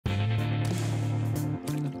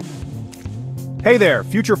Hey there,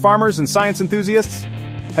 future farmers and science enthusiasts!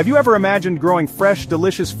 Have you ever imagined growing fresh,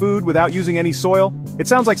 delicious food without using any soil? It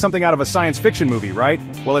sounds like something out of a science fiction movie, right?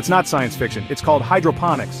 Well, it's not science fiction, it's called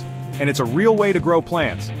hydroponics, and it's a real way to grow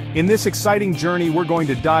plants. In this exciting journey, we're going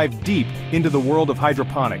to dive deep into the world of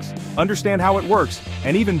hydroponics, understand how it works,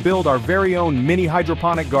 and even build our very own mini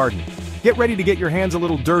hydroponic garden. Get ready to get your hands a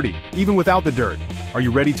little dirty, even without the dirt. Are you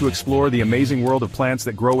ready to explore the amazing world of plants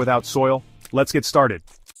that grow without soil? Let's get started.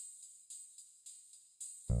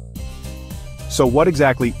 So what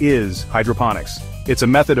exactly is hydroponics? It's a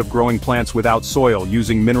method of growing plants without soil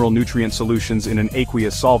using mineral nutrient solutions in an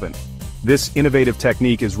aqueous solvent. This innovative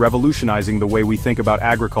technique is revolutionizing the way we think about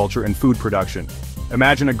agriculture and food production.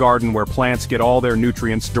 Imagine a garden where plants get all their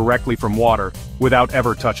nutrients directly from water, without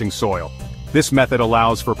ever touching soil. This method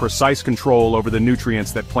allows for precise control over the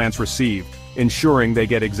nutrients that plants receive, ensuring they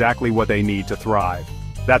get exactly what they need to thrive.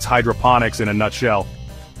 That's hydroponics in a nutshell.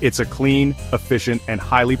 It's a clean, efficient, and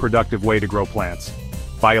highly productive way to grow plants.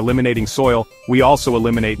 By eliminating soil, we also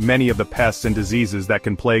eliminate many of the pests and diseases that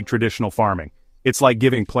can plague traditional farming. It's like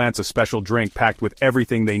giving plants a special drink packed with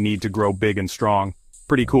everything they need to grow big and strong.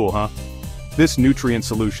 Pretty cool, huh? This nutrient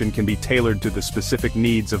solution can be tailored to the specific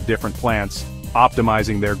needs of different plants,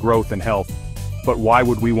 optimizing their growth and health. But why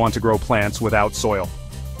would we want to grow plants without soil?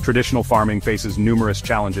 Traditional farming faces numerous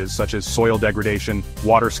challenges such as soil degradation,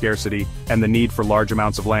 water scarcity, and the need for large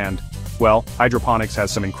amounts of land. Well, hydroponics has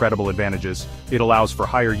some incredible advantages. It allows for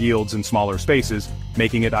higher yields in smaller spaces,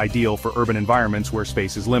 making it ideal for urban environments where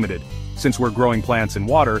space is limited. Since we're growing plants in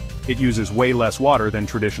water, it uses way less water than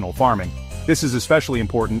traditional farming. This is especially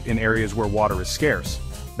important in areas where water is scarce.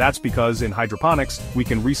 That's because in hydroponics, we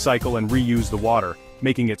can recycle and reuse the water,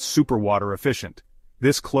 making it super water efficient.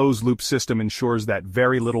 This closed-loop system ensures that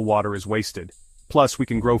very little water is wasted. Plus, we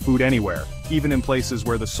can grow food anywhere, even in places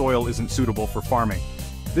where the soil isn't suitable for farming.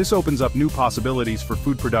 This opens up new possibilities for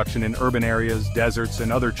food production in urban areas, deserts,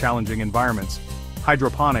 and other challenging environments.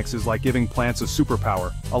 Hydroponics is like giving plants a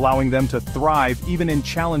superpower, allowing them to thrive even in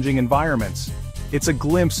challenging environments. It's a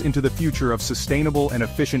glimpse into the future of sustainable and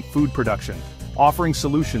efficient food production, offering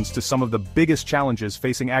solutions to some of the biggest challenges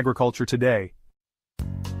facing agriculture today.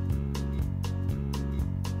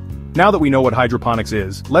 Now that we know what hydroponics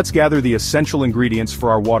is, let's gather the essential ingredients for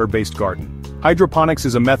our water-based garden. Hydroponics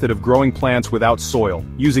is a method of growing plants without soil,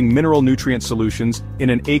 using mineral nutrient solutions in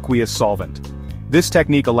an aqueous solvent. This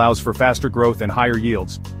technique allows for faster growth and higher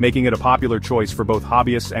yields, making it a popular choice for both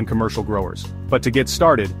hobbyists and commercial growers. But to get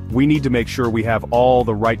started, we need to make sure we have all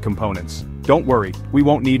the right components. Don't worry, we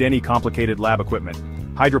won't need any complicated lab equipment.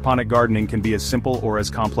 Hydroponic gardening can be as simple or as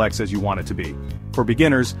complex as you want it to be. For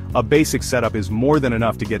beginners, a basic setup is more than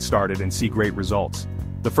enough to get started and see great results.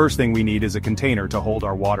 The first thing we need is a container to hold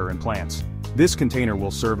our water and plants. This container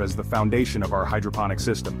will serve as the foundation of our hydroponic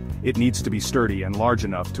system. It needs to be sturdy and large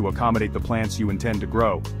enough to accommodate the plants you intend to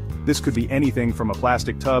grow. This could be anything from a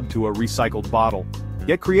plastic tub to a recycled bottle.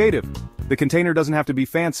 Get creative! The container doesn't have to be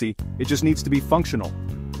fancy, it just needs to be functional.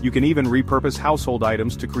 You can even repurpose household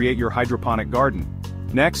items to create your hydroponic garden.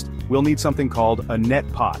 Next, we'll need something called a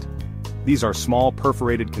net pot. These are small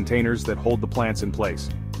perforated containers that hold the plants in place.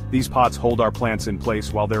 These pots hold our plants in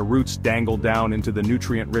place while their roots dangle down into the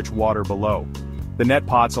nutrient-rich water below. The net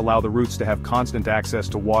pots allow the roots to have constant access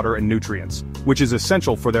to water and nutrients, which is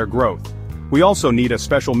essential for their growth. We also need a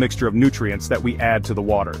special mixture of nutrients that we add to the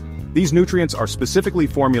water. These nutrients are specifically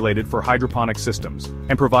formulated for hydroponic systems,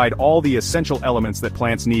 and provide all the essential elements that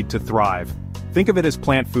plants need to thrive. Think of it as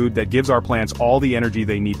plant food that gives our plants all the energy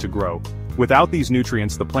they need to grow. Without these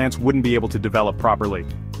nutrients, the plants wouldn't be able to develop properly.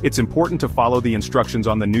 It's important to follow the instructions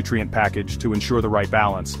on the nutrient package to ensure the right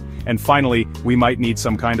balance. And finally, we might need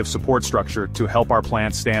some kind of support structure to help our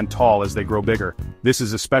plants stand tall as they grow bigger. This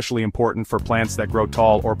is especially important for plants that grow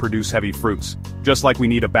tall or produce heavy fruits. Just like we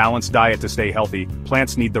need a balanced diet to stay healthy,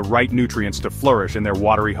 plants need the right nutrients to flourish in their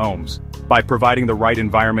watery homes. By providing the right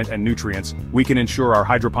environment and nutrients, we can ensure our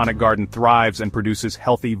hydroponic garden thrives and produces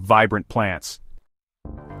healthy, vibrant plants.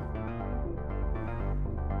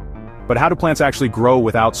 But how do plants actually grow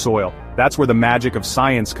without soil? That's where the magic of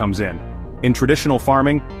science comes in. In traditional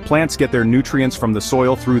farming, plants get their nutrients from the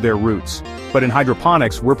soil through their roots. But in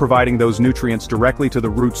hydroponics, we're providing those nutrients directly to the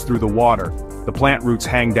roots through the water. The plant roots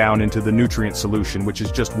hang down into the nutrient solution, which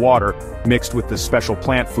is just water, mixed with the special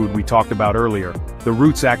plant food we talked about earlier. The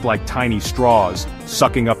roots act like tiny straws,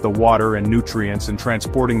 sucking up the water and nutrients and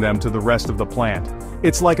transporting them to the rest of the plant.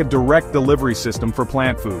 It's like a direct delivery system for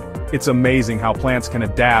plant food. It's amazing how plants can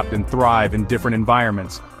adapt and thrive in different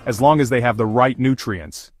environments, as long as they have the right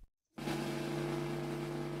nutrients.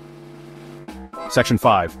 Section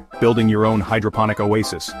 5. Building your own hydroponic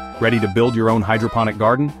oasis. Ready to build your own hydroponic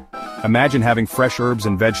garden? Imagine having fresh herbs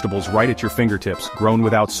and vegetables right at your fingertips, grown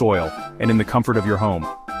without soil, and in the comfort of your home.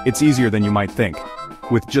 It's easier than you might think.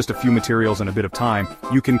 With just a few materials and a bit of time,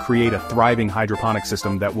 you can create a thriving hydroponic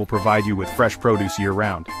system that will provide you with fresh produce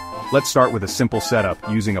year-round. Let's start with a simple setup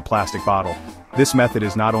using a plastic bottle. This method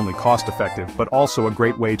is not only cost-effective but also a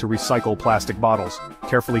great way to recycle plastic bottles.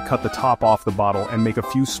 Carefully cut the top off the bottle and make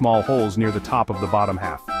a few small holes near the top of the bottom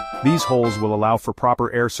half. These holes will allow for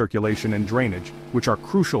proper air circulation and drainage, which are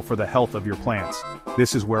crucial for the health of your plants.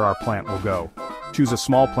 This is where our plant will go. Choose a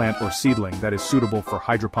small plant or seedling that is suitable for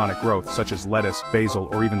hydroponic growth, such as lettuce, basil,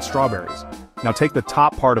 or even strawberries. Now take the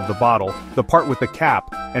top part of the bottle, the part with the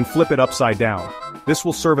cap, and flip it upside down. This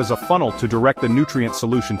will serve as a funnel to direct the nutrient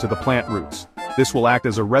solution to the plant roots. This will act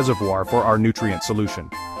as a reservoir for our nutrient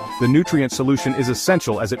solution. The nutrient solution is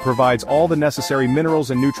essential as it provides all the necessary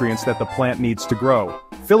minerals and nutrients that the plant needs to grow.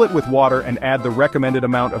 Fill it with water and add the recommended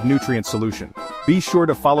amount of nutrient solution. Be sure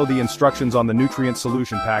to follow the instructions on the nutrient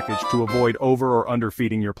solution package to avoid over or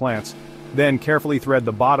underfeeding your plants. Then carefully thread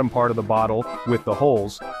the bottom part of the bottle, with the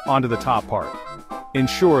holes, onto the top part.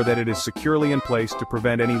 Ensure that it is securely in place to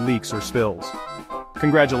prevent any leaks or spills.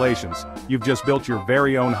 Congratulations, you've just built your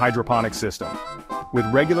very own hydroponic system. With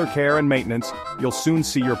regular care and maintenance, you'll soon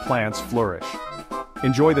see your plants flourish.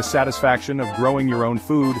 Enjoy the satisfaction of growing your own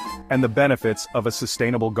food and the benefits of a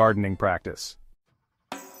sustainable gardening practice.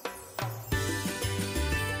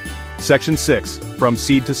 Section 6, From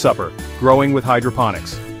Seed to Supper, Growing with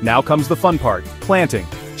Hydroponics. Now comes the fun part, planting.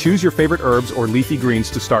 Choose your favorite herbs or leafy greens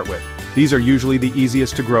to start with. These are usually the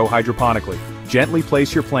easiest to grow hydroponically. Gently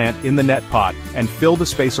place your plant in the net pot and fill the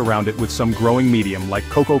space around it with some growing medium like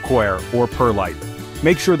coco coir or perlite.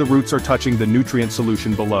 Make sure the roots are touching the nutrient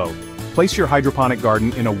solution below. Place your hydroponic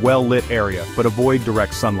garden in a well-lit area, but avoid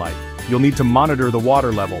direct sunlight. You'll need to monitor the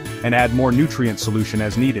water level and add more nutrient solution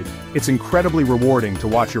as needed. It's incredibly rewarding to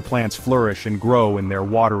watch your plants flourish and grow in their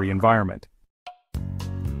watery environment.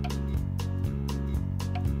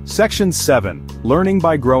 Section 7. Learning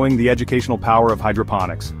by growing, the educational power of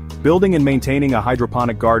hydroponics. Building and maintaining a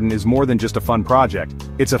hydroponic garden is more than just a fun project.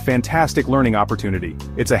 It's a fantastic learning opportunity.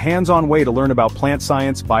 It's a hands-on way to learn about plant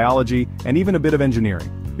science, biology, and even a bit of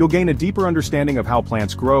engineering. You'll gain a deeper understanding of how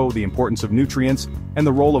plants grow, the importance of nutrients, and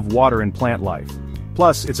the role of water in plant life.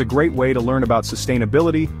 Plus, it's a great way to learn about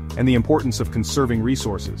sustainability and the importance of conserving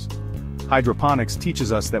resources. Hydroponics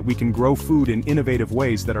teaches us that we can grow food in innovative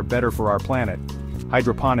ways that are better for our planet.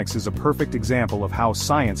 Hydroponics is a perfect example of how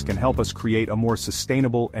science can help us create a more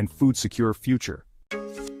sustainable and food-secure future.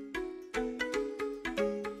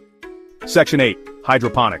 Section 8.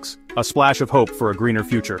 Hydroponics, a splash of hope for a greener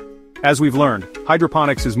future. As we've learned,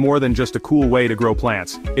 hydroponics is more than just a cool way to grow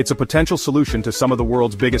plants. It's a potential solution to some of the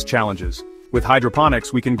world's biggest challenges. With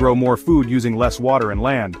hydroponics, we can grow more food using less water and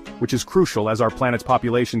land, which is crucial as our planet's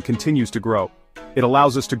population continues to grow. It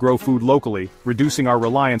allows us to grow food locally, reducing our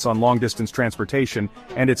reliance on long-distance transportation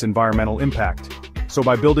and its environmental impact. So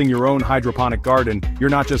by building your own hydroponic garden, you're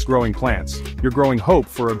not just growing plants, you're growing hope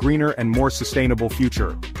for a greener and more sustainable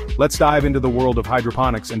future. Let's dive into the world of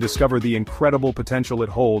hydroponics and discover the incredible potential it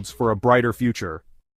holds for a brighter future.